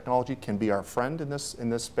e-technology can be our friend in this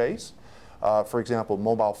space. For example,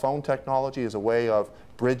 mobile phone technology is a way of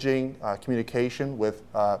bridging communication with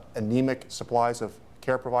anemic supplies of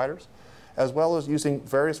care providers, as well as using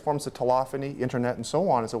various forms of telephony, internet, and so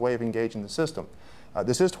on as a way of engaging the system.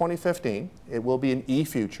 This is 2015. It will be an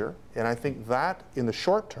e-future, and I think that in the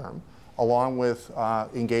short term, along with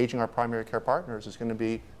engaging our primary care partners, is going to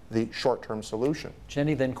be the short-term solution.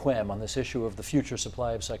 Jenny, then Quem, on this issue of the future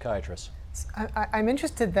supply of psychiatrists. I'm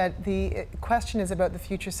interested that the question is about the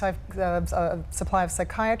future supply of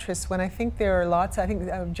psychiatrists, when I think there are lots. I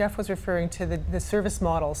think Jeff was referring to the service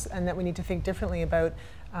models, and that we need to think differently about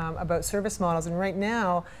service models. And right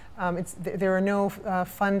now, there are no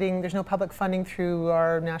funding. There's no public funding through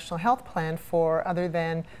our national health plan for other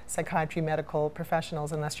than psychiatry medical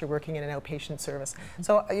professionals, unless you're working in an outpatient service.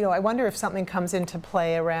 So, I wonder if something comes into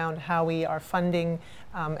play around how we are funding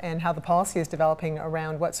and how the policy is developing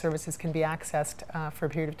around what services can be accessed for a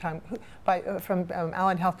period of time from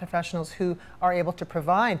allied health professionals who are able to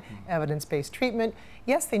provide evidence-based treatment.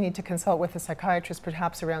 Yes, they need to consult with a psychiatrist,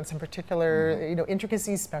 perhaps around some particular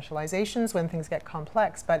intricacies, specializations when things get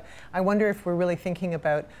complex. But I wonder if we're really thinking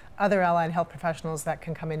about other allied health professionals that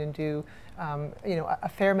can come in and do a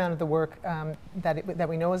fair amount of the work that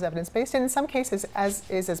we know is evidence-based, and in some cases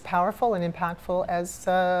is as powerful and impactful as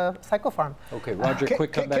psychopharm. Okay, Roger,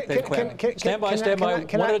 quick comeback, then Quem. Stand by,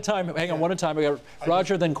 one at a time. Hang on, one at a time. We got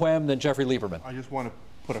Roger, then Quem, then Jeffrey Lieberman. I just want to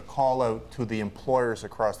put a call out to the employers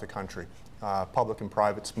across the country, public and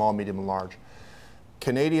private, small, medium, and large.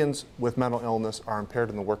 Canadians with mental illness are impaired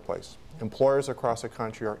in the workplace. Employers across the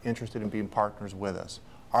country are interested in being partners with us.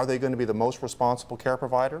 Are they going to be the most responsible care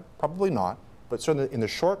provider? Probably not, but certainly in the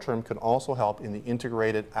short term can also help in the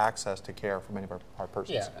integrated access to care for many of our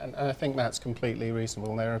persons. Yeah, and I think that's completely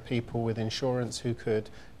reasonable. There are people with insurance who could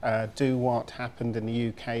do what happened in the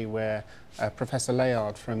UK, where Professor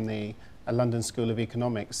Layard from the London School of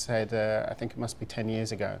Economics said, I think it must be 10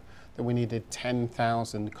 years ago, that we needed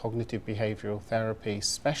 10,000 cognitive behavioral therapy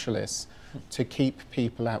specialists to keep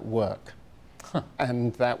people at work.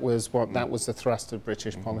 And that was the thrust of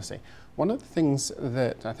British policy. One of the things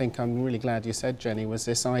that I think I'm really glad you said, Jenny, was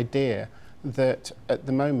this idea that at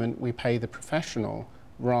the moment we pay the professional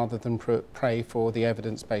rather than pay for the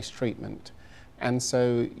evidence-based treatment. And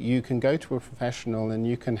so you can go to a professional and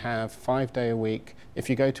you can have 5 day a week. If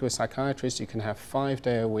you go to a psychiatrist, you can have 5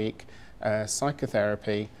 day a week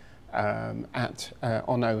psychotherapy on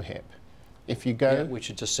OHIP. If you go, we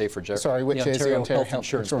should just say for Jeff. Sorry, which is the Ontario Health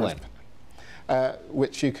Insurance Plan.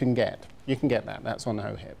 Which you can get. You can get that. That's on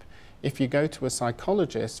OHIP. If you go to a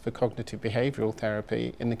psychologist for cognitive behavioral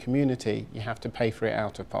therapy in the community, you have to pay for it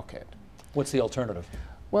out of pocket. What's the alternative?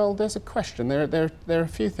 Well, there's a question. There are a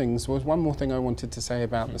few things. There was one more thing I wanted to say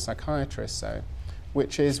about the psychiatrists, though,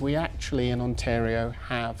 which is we actually in Ontario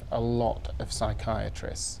have a lot of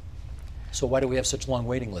psychiatrists. So why do we have such long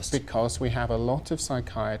waiting lists? Because we have a lot of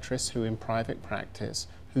psychiatrists who in private practice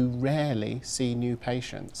who rarely see new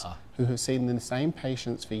patients, who have seen the same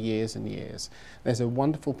patients for years and years. There's a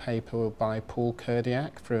wonderful paper by Paul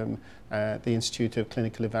Kurdiak from the Institute of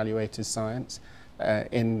Clinical Evaluated Science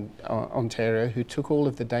in Ontario, who took all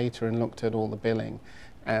of the data and looked at all the billing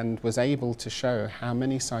and was able to show how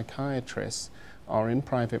many psychiatrists are in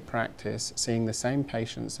private practice seeing the same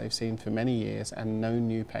patients they've seen for many years and no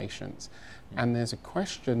new patients. And there's a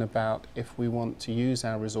question about if we want to use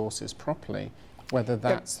our resources properly, whether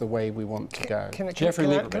that's the way we want to go. Jeffrey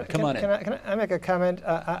Lieberman, come on in. Can I make a comment?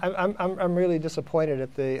 I'm really disappointed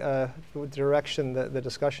at the direction the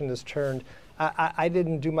discussion has turned. I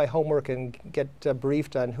didn't do my homework and get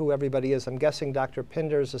briefed on who everybody is. I'm guessing Dr.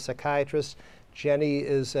 Pinder is a psychiatrist. Jenny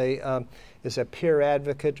is a peer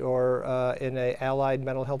advocate or in an allied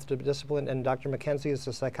mental health discipline, and Dr. McKenzie is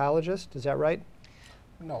a psychologist. Is that right?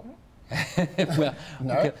 No. Well,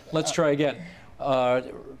 no. Okay, let's try again.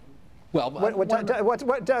 What's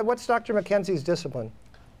Dr. McKenzie's discipline?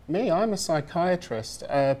 Me, I'm a psychiatrist,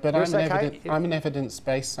 but I'm an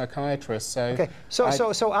evidence-based psychiatrist. So okay.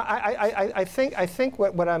 I think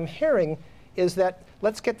what I'm hearing is that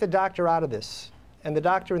let's get the doctor out of this, and the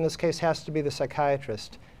doctor in this case has to be the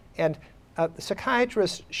psychiatrist. And the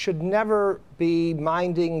psychiatrists should never be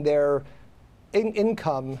minding their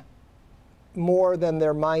income more than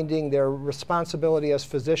they're minding their responsibility as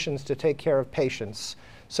physicians to take care of patients.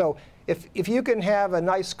 So if you can have a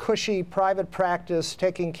nice, cushy private practice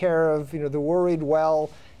taking care of the worried well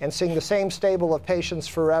and seeing the same stable of patients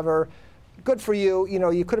forever, good for you.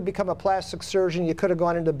 You could have become a plastic surgeon. You could have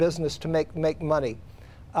gone into business to make money.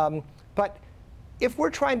 But if we're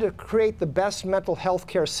trying to create the best mental health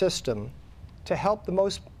care system to help the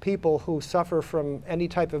most people who suffer from any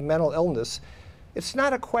type of mental illness, it's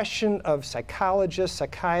not a question of psychologist,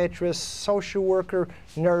 psychiatrist, social worker,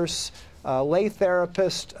 nurse, lay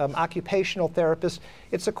therapist, occupational therapist.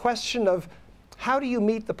 It's a question of how do you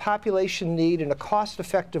meet the population need in a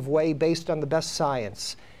cost-effective way based on the best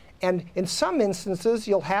science. And in some instances,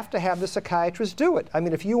 you'll have to have the psychiatrist do it. I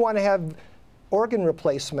mean, if you want to have organ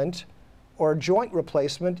replacement or joint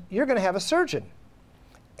replacement, you're going to have a surgeon.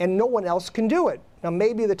 and no one else can do it. Now,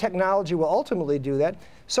 maybe the technology will ultimately do that.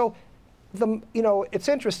 So, it's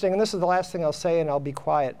interesting, and this is the last thing I'll say, and I'll be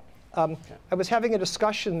quiet. I was having a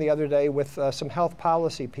discussion the other day with some health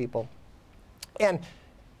policy people, and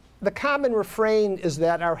the common refrain is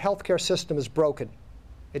that our healthcare system is broken.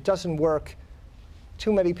 It doesn't work.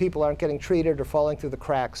 Too many people aren't getting treated or falling through the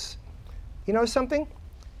cracks. You know something?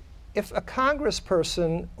 If a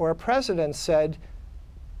congressperson or a president said,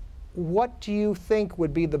 what do you think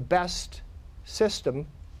would be the best system?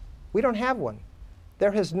 We don't have one.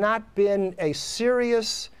 There has not been a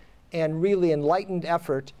serious and really enlightened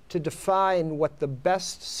effort to define what the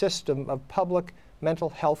best system of public mental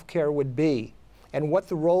health care would be, and what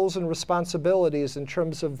the roles and responsibilities in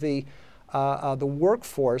terms of the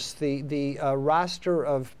workforce, the roster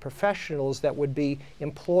of professionals that would be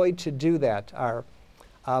employed to do that are.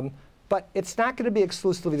 But it's not going to be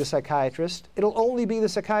exclusively the psychiatrist. It'll only be the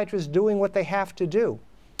psychiatrist doing what they have to do.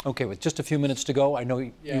 Okay, with just a few minutes to go, I know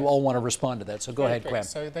you all want to respond to that, so go ahead, Graham.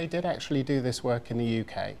 So they did actually do this work in the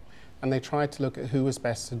UK, and they tried to look at who was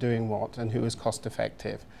best at doing what and who was cost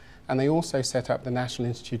effective. And they also set up the National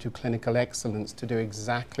Institute of Clinical Excellence to do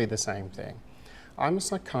exactly the same thing. I'm a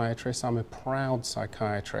psychiatrist, I'm a proud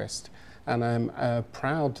psychiatrist, and I'm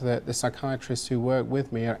proud that the psychiatrists who work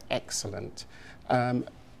with me are excellent.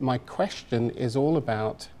 My question is all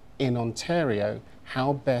about, in Ontario,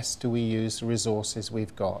 how best do we use the resources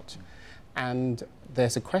we've got? And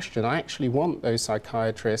there's a question, I actually want those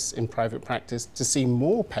psychiatrists in private practice to see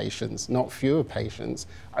more patients, not fewer patients.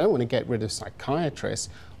 I don't want to get rid of psychiatrists.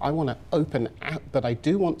 I want to open up, but I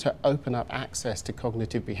do want to open up access to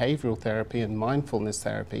cognitive behavioral therapy and mindfulness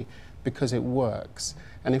therapy because it works.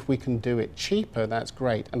 And if we can do it cheaper, that's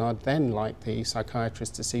great. And I'd then like the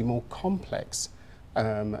psychiatrists to see more complex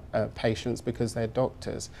patients because they're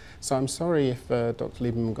doctors. So I'm sorry if Dr.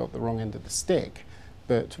 Lieberman got the wrong end of the stick,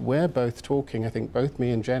 but we're both talking, I think both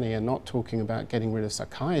me and Jenny are not talking about getting rid of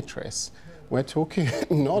psychiatrists. We're talking,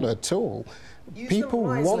 not at all. People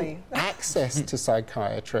want access to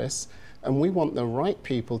psychiatrists, and we want the right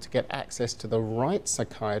people to get access to the right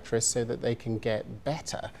psychiatrists so that they can get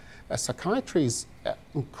better. Psychiatry is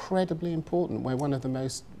incredibly important. We're one of the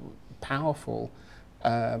most powerful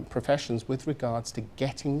professions with regards to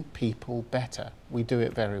getting people better. We do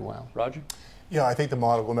it very well. Roger? Yeah, I think the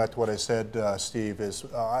model, going back to what I said, Steve, is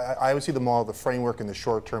I would see the model, the framework in the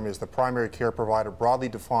short term is the primary care provider, broadly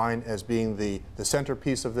defined as being the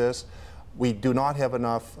centerpiece of this. We do not have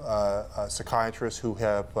enough psychiatrists who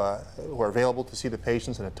are available to see the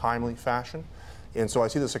patients in a timely fashion. And so I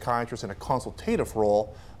see the psychiatrist in a consultative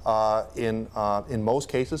role in most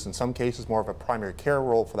cases, in some cases more of a primary care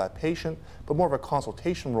role for that patient, but more of a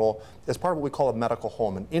consultation role as part of what we call a medical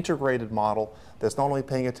home, an integrated model that's not only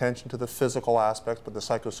paying attention to the physical aspects, but the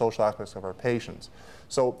psychosocial aspects of our patients.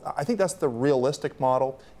 So I think that's the realistic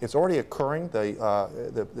model. It's already occurring.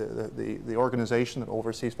 The organization that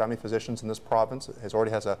oversees family physicians in this province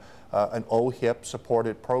already has an OHIP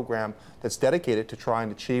supported program that's dedicated to trying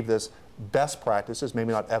to achieve this best practices,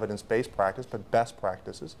 maybe not evidence-based practice, but best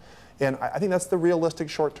practices. And I think that's the realistic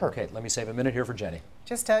short term. Okay, let me save a minute here for Jenny.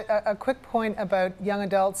 Just a quick point about young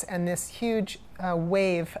adults and this huge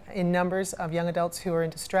wave in numbers of young adults who are in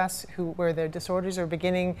distress, where their disorders are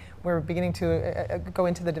we're beginning to go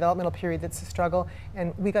into the developmental period that's a struggle,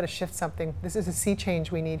 and we got to shift something. This is a sea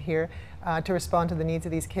change we need here to respond to the needs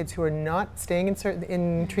of these kids who are not staying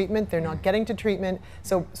in treatment, they're not getting to treatment,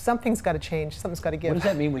 so something's got to change, something's got to give. What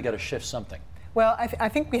does that mean, we got to shift something? Well, I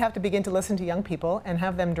think we have to begin to listen to young people and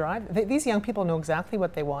have them drive. These young people know exactly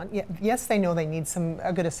what they want. Yes, they know they need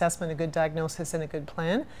a good assessment, a good diagnosis, and a good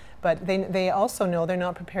plan, but they also know they're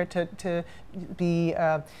not prepared to be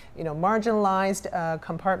marginalized,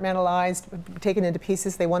 compartmentalized, taken into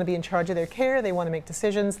pieces. They want to be in charge of their care. They want to make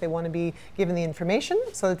decisions. They want to be given the information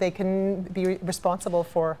so that they can be responsible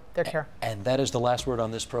for their care. And that is the last word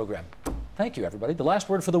on this program. Thank you, everybody. The last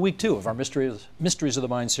word for the week, too, of our Mysteries of the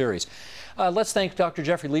Mind series. Let's thank Dr.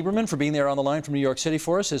 Jeffrey Lieberman for being there on the line from New York City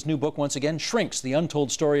for us. His new book, once again, Shrinks, The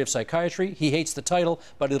Untold Story of Psychiatry. He hates the title,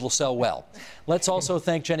 but it'll sell well. Let's also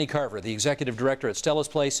thank Jenny Carver, the Executive Director at Stella's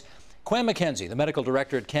Place, Quam McKenzie, the Medical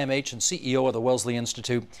Director at CAMH and CEO of the Wellesley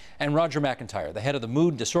Institute, and Roger McIntyre, the Head of the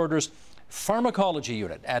Mood Disorders Pharmacology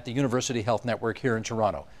Unit at the University Health Network here in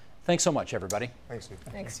Toronto. Thanks so much, everybody. Thanks, Steve.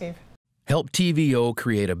 Thanks, Steve. Help TVO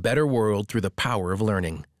create a better world through the power of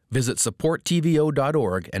learning. Visit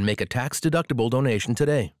supporttvo.org and make a tax-deductible donation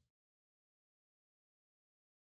today.